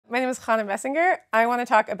My name is Hannah Messinger. I want to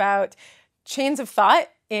talk about chains of thought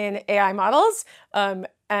in AI models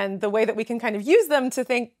and the way that we can kind of use them to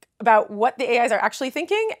think about what the AIs are actually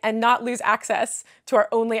thinking and not lose access to our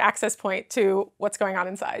only access point to what's going on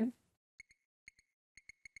inside.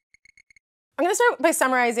 I'm going to start by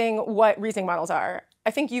summarizing what reasoning models are. I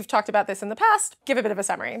think you've talked about this in the past. Give a bit of a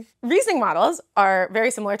summary. Reasoning models are very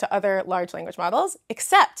similar to other large language models,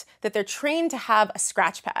 except that they're trained to have a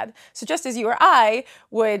scratch pad. So just as you or I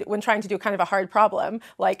would, when trying to do kind of a hard problem,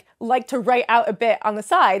 like to write out a bit on the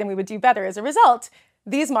side and we would do better as a result,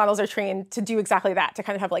 these models are trained to do exactly that, to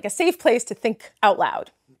kind of have like a safe place to think out loud.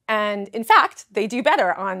 And in fact, they do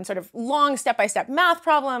better on sort of long step-by-step math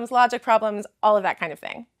problems, logic problems, all of that kind of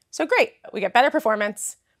thing. So great, we get better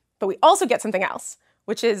performance, but we also get something else,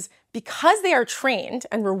 which is because they are trained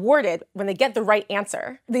and rewarded when they get the right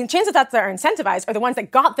answer, the chains of thought that are incentivized are the ones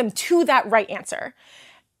that got them to that right answer.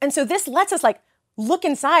 And so this lets us look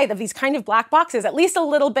inside of these kind of black boxes at least a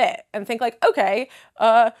little bit and think okay,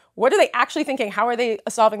 what are they actually thinking? How are they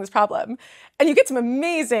solving this problem? And you get some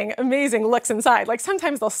amazing, amazing looks inside. Like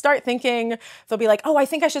sometimes they'll start thinking, they'll be like, oh, I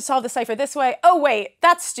think I should solve the cipher this way. Oh, wait,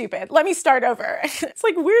 that's stupid. Let me start over. It's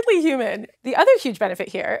like weirdly human. The other huge benefit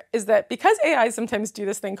here is that because AIs sometimes do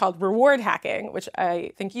this thing called reward hacking, which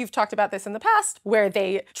I think you've talked about this in the past, where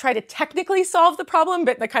they try to technically solve the problem,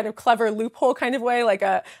 but in a kind of clever loophole kind of way, like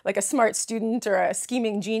a smart student or a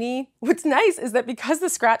scheming genie. What's nice is that because the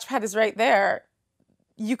scratch pad is right there,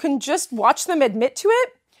 you can just watch them admit to it.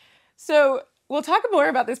 So we'll talk more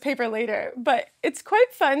about this paper later, but it's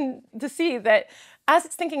quite fun to see that as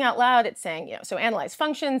it's thinking out loud, it's saying, so analyze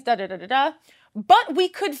functions, da-da-da-da-da. But we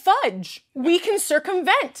could fudge. We can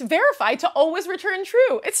circumvent, verify to always return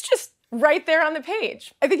true. It's just right there on the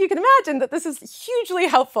page. I think you can imagine that this is hugely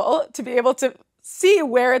helpful to be able to see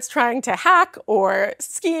where it's trying to hack or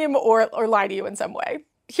scheme or lie to you in some way.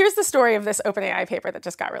 Here's the story of this OpenAI paper that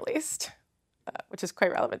just got released, which is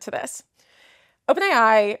quite relevant to this.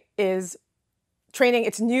 OpenAI is training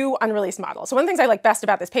its new unreleased model. So one of the things I like best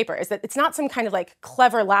about this paper is that it's not some kind of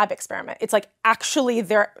clever lab experiment. It's actually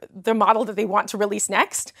the model that they want to release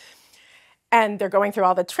next. And they're going through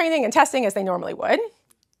all the training and testing as they normally would.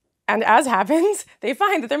 And as happens, they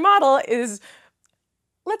find that their model is,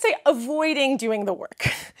 let's say, avoiding doing the work.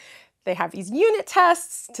 They have these unit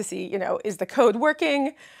tests to see, is the code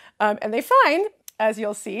working? And they find, as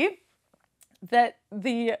you'll see, that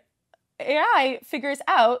the AI figures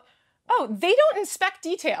out, oh, they don't inspect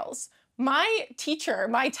details. My teacher,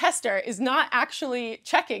 my tester, is not actually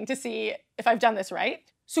checking to see if I've done this right.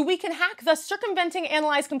 So we can hack, thus circumventing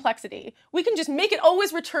analyze complexity. We can just make it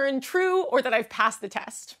always return true or that I've passed the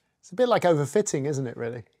test. It's a bit like overfitting, isn't it,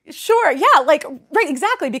 really? Sure, yeah, right,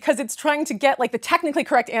 exactly, because it's trying to get the technically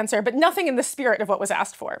correct answer, but nothing in the spirit of what was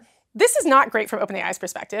asked for. This is not great from OpenAI's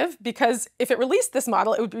perspective, because if it released this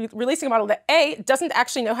model, it would be releasing a model that A, doesn't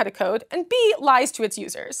actually know how to code, and B, lies to its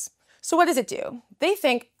users. So what does it do? They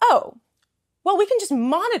think, oh, well, we can just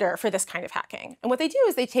monitor for this kind of hacking. And what they do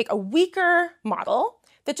is they take a weaker model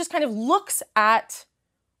that just kind of looks at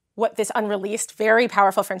what this unreleased, very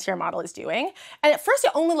powerful frontier model is doing. And at first,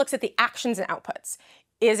 it only looks at the actions and outputs.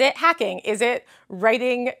 Is it hacking? Is it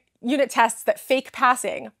writing unit tests that fake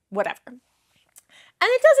passing? Whatever. And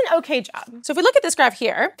it does an okay job. So if we look at this graph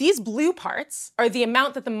here, these blue parts are the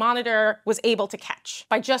amount that the monitor was able to catch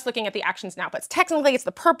by just looking at the actions and outputs. Technically, it's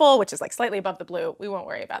the purple, which is slightly above the blue. We won't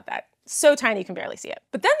worry about that. So tiny, you can barely see it.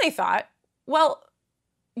 But then they thought, well,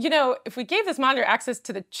 if we gave this monitor access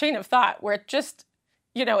to the chain of thought where it just,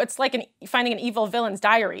 it's like finding an evil villain's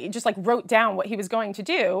diary, just wrote down what he was going to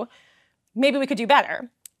do, maybe we could do better.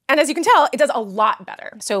 And as you can tell, it does a lot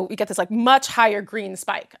better. So we get this much higher green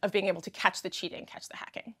spike of being able to catch the cheating, catch the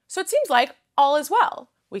hacking. So it seems like all is well.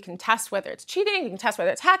 We can test whether it's cheating, we can test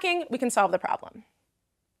whether it's hacking, we can solve the problem.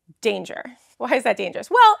 Danger. Why is that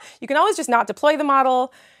dangerous? Well, you can always just not deploy the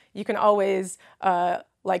model. You can always go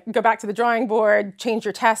back to the drawing board, change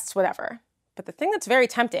your tests, whatever. But the thing that's very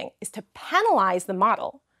tempting is to penalize the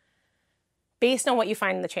model based on what you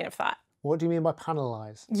find in the chain of thought. What do you mean by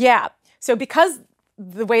penalize? Yeah. So because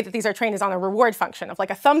the way that these are trained is on a reward function of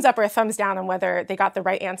a thumbs up or a thumbs down on whether they got the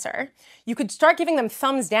right answer, you could start giving them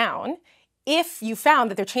thumbs down if you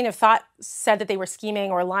found that their chain of thought said that they were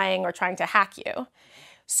scheming or lying or trying to hack you.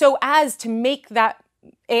 So as to make that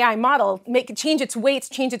AI model change its weights,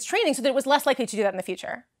 change its training so that it was less likely to do that in the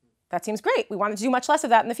future. That seems great. We want to do much less of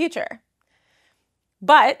that in the future.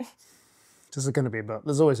 But there's going to be a but.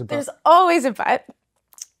 There's always a but. There's always a but.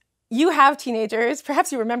 You have teenagers,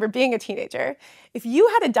 perhaps you remember being a teenager. If you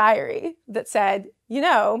had a diary that said,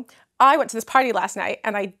 I went to this party last night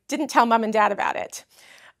and I didn't tell mom and dad about it,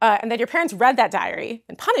 and then your parents read that diary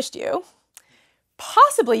and punished you,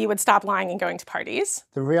 possibly you would stop lying and going to parties.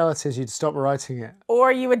 The reality is you'd stop writing it.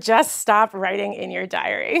 Or you would just stop writing in your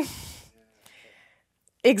diary.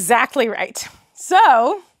 Exactly right.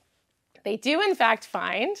 So they do, in fact,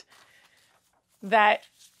 find that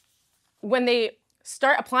when they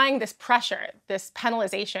start applying this pressure, this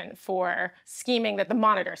penalization for scheming that the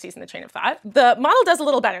monitor sees in the chain of thought, the model does a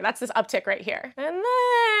little better. That's this uptick right here. And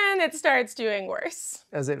then it starts doing worse.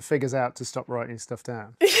 As it figures out to stop writing stuff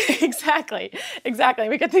down. Exactly.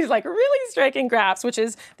 We get these like really striking graphs, which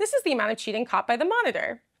is, this is the amount of cheating caught by the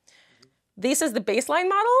monitor. This is the baseline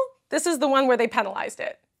model. This is the one where they penalized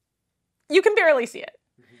it. You can barely see it.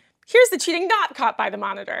 Here's the cheating not caught by the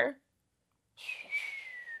monitor.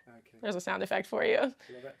 There's a sound effect for you.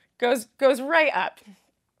 Goes right up.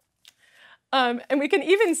 And we can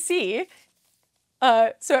even see,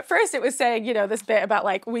 so at first it was saying, this bit about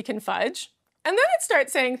like, we can fudge. And then it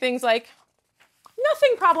starts saying things like,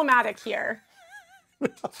 nothing problematic here.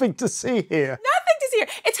 Nothing to see here. Nothing to see here.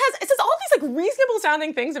 It says all these like reasonable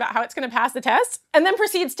sounding things about how it's going to pass the test, and then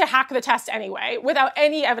proceeds to hack the test anyway, without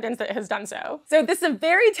any evidence that it has done so. So this is a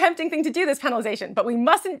very tempting thing to do, this penalization, but we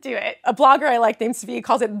mustn't do it. A blogger I like named Svi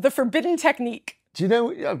calls it the forbidden technique. Do you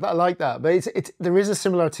know, I like that, but there is a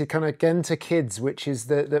similarity kind of again to kids, which is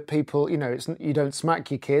that people, you don't smack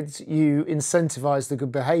your kids, you incentivize the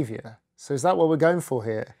good behavior. So is that what we're going for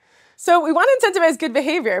here? So we want to incentivize good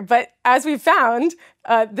behavior, but as we've found,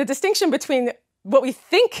 the distinction between what we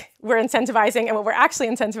think we're incentivizing and what we're actually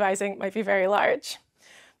incentivizing might be very large.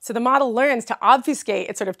 So the model learns to obfuscate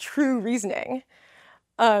its sort of true reasoning.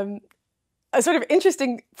 A sort of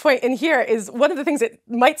interesting point in here is one of the things it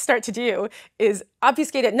might start to do is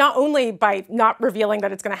obfuscate it not only by not revealing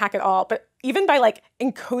that it's going to hack it all, but even by like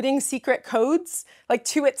encoding secret codes like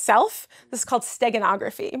to itself. This is called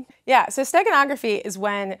steganography. Yeah, so steganography is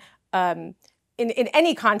when in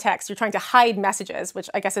any context, you're trying to hide messages, which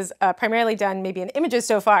I guess is primarily done maybe in images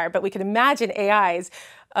so far, but we could imagine AIs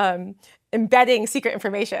embedding secret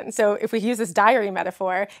information. So if we use this diary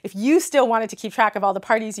metaphor, if you still wanted to keep track of all the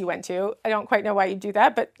parties you went to, I don't quite know why you'd do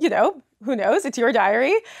that, but who knows? It's your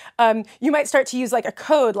diary. You might start to use like a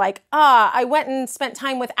code like, I went and spent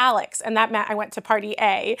time with Alex, and that meant I went to party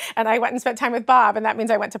A, and I went and spent time with Bob, and that means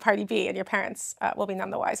I went to party B, and your parents will be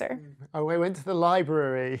none the wiser. Oh, we went to the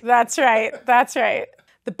library. That's right.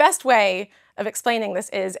 The best way of explaining this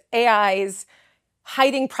is AI's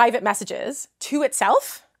hiding private messages to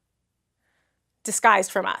itself,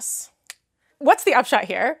 disguised from us. What's the upshot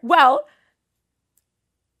here? Well,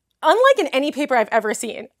 unlike in any paper I've ever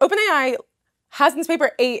seen, OpenAI has in this paper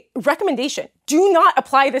a recommendation. Do not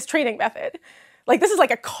apply this training method. Like, this is like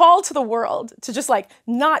a call to the world to just like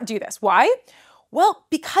not do this. Why? Well,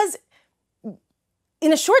 because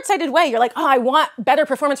in a short-sighted way, you're like, I want better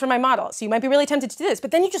performance from my model. So you might be really tempted to do this, but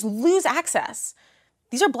then you just lose access.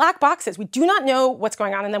 These are black boxes. We do not know what's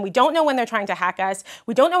going on in them. We don't know when they're trying to hack us.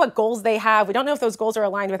 We don't know what goals they have. We don't know if those goals are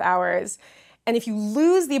aligned with ours. And if you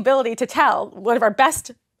lose the ability to tell one of our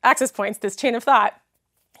best access points, this chain of thought,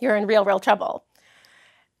 you're in real trouble.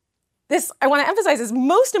 This, I want to emphasize, is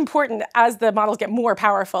most important as the models get more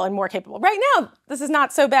powerful and more capable. Right now, this is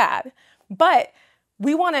not so bad. But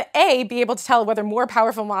we want to, A, be able to tell whether more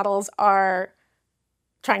powerful models are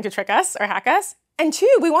trying to trick us or hack us. And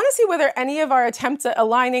two, we want to see whether any of our attempts at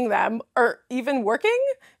aligning them are even working.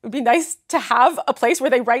 It would be nice to have a place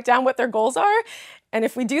where they write down what their goals are. And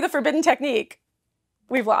if we do the forbidden technique,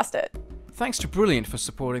 we've lost it. Thanks to Brilliant for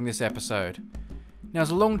supporting this episode. Now,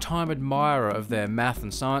 as a long-time admirer of their math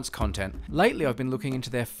and science content, lately I've been looking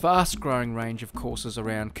into their fast-growing range of courses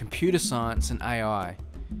around computer science and AI.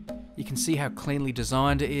 You can see how cleanly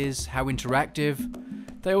designed it is, how interactive.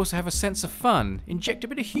 They also have a sense of fun, inject a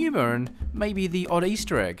bit of humour and maybe the odd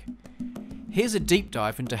Easter egg. Here's a deep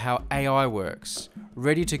dive into how AI works,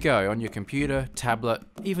 ready to go on your computer, tablet,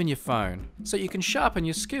 even your phone, so you can sharpen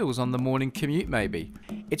your skills on the morning commute maybe.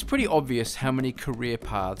 It's pretty obvious how many career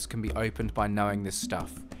paths can be opened by knowing this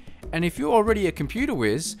stuff. And if you're already a computer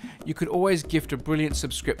whiz, you could always gift a Brilliant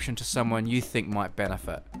subscription to someone you think might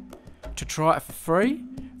benefit. To try it for free,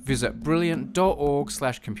 visit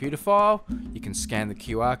brilliant.org/computerphile. You can scan the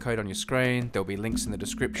QR code on your screen. There'll be links in the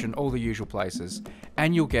description, all the usual places.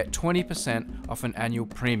 And you'll get 20% off an annual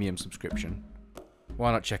premium subscription.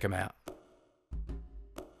 Why not check them out?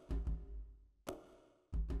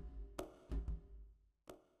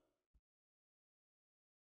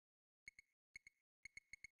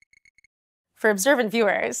 For observant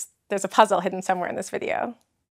viewers, there's a puzzle hidden somewhere in this video.